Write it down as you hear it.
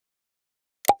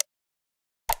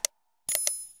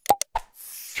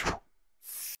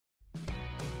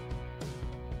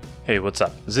Hey, what's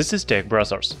up? This is Tech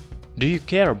Brothers. Do you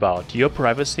care about your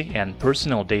privacy and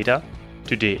personal data?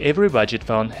 Today, every budget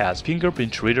phone has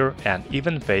fingerprint reader and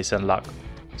even face unlock.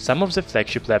 Some of the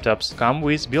flagship laptops come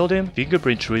with built-in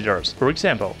fingerprint readers, for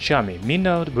example, Xiaomi Mi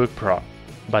Notebook Pro.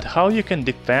 But how you can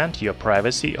defend your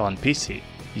privacy on PC?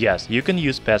 Yes, you can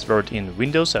use password in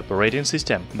Windows operating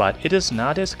system, but it is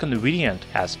not as convenient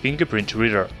as fingerprint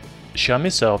reader.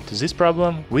 Xiaomi solved this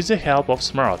problem with the help of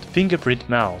Smart Fingerprint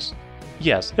Mouse.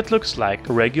 Yes, it looks like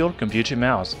a regular computer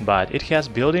mouse, but it has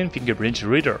built-in fingerprint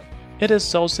reader. It is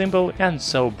so simple and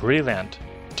so brilliant.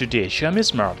 Today, Xiaomi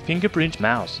Smart Fingerprint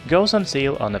Mouse goes on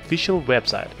sale on official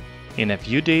website. In a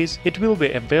few days, it will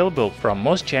be available from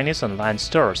most Chinese online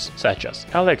stores such as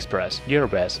AliExpress,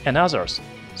 Gearbest, and others.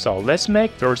 So let's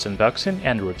make first unboxing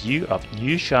and review of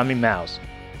new Xiaomi mouse.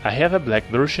 I have a black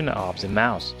version of the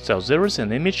mouse, so there is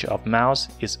an image of mouse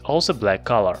is also black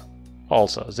color.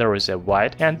 Also, there is a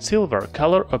white and silver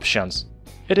color options.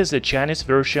 It is a Chinese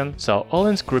version, so all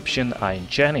inscriptions are in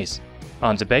Chinese.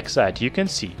 On the back side, you can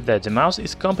see that the mouse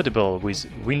is compatible with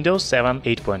Windows 7,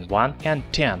 8.1 and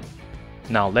 10.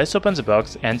 Now let's open the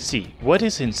box and see what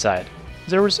is inside.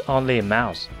 There is only a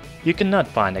mouse. You cannot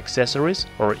find accessories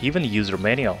or even user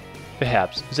manual.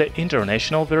 Perhaps the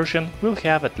international version will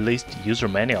have at least user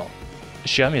manual.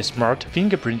 Xiaomi Smart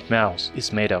Fingerprint Mouse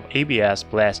is made of ABS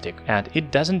plastic and it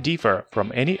doesn't differ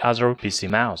from any other PC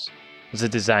mouse. The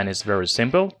design is very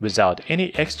simple, without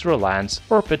any extra lines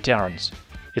or patterns.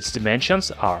 Its dimensions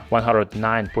are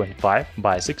 109.5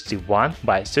 by 61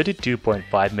 by 32.5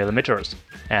 mm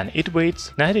and it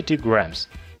weighs 92 grams.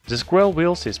 The scroll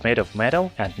wheels is made of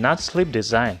metal and not slip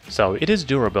design, so it is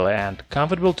durable and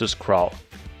comfortable to scroll.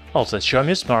 Also,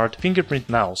 Xiaomi Smart Fingerprint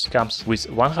Mouse comes with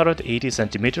 180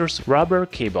 cm rubber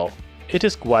cable. It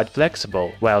is quite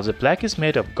flexible, while the plaque is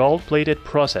made of gold-plated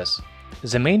process.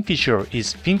 The main feature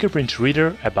is fingerprint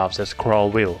reader above the scroll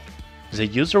wheel. The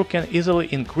user can easily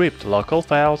encrypt local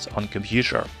files on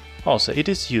computer. Also, it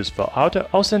is used for auto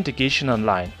authentication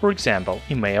online, for example,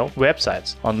 email,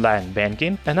 websites, online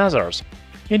banking, and others.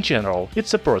 In general, it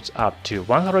supports up to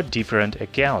 100 different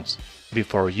accounts.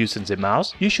 Before using the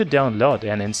mouse, you should download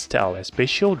and install a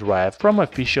special drive from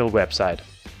official website.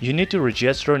 You need to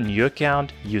register a new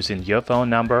account using your phone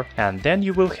number, and then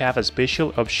you will have a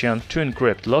special option to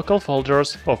encrypt local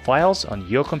folders or files on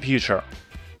your computer.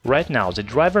 Right now, the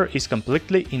driver is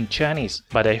completely in Chinese,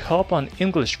 but I hope on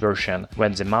English version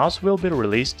when the mouse will be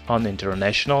released on the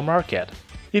international market.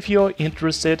 If you are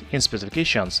interested in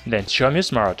specifications, then Xiaomi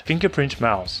Smart Fingerprint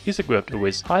Mouse is equipped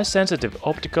with high-sensitive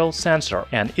optical sensor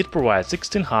and it provides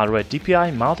 1600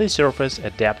 dpi multi-surface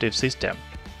adaptive system.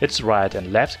 Its right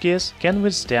and left keys can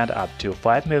withstand up to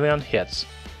 5 million hits.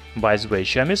 By the way,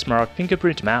 Xiaomi Smart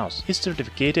Fingerprint Mouse is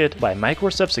certificated by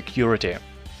Microsoft Security.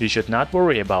 You should not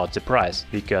worry about the price,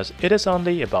 because it is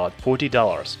only about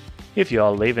 $40. If you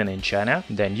are living in China,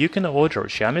 then you can order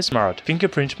Xiaomi Smart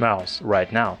Fingerprint Mouse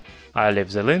right now. I'll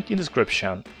leave the link in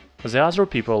description. The other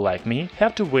people like me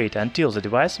have to wait until the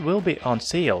device will be on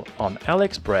sale on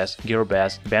AliExpress,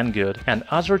 Gearbest, Banggood and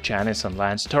other Chinese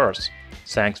online stores.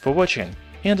 Thanks for watching.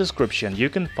 In the description you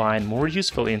can find more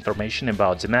useful information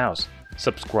about the mouse.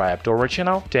 Subscribe to our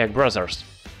channel Tech Brothers.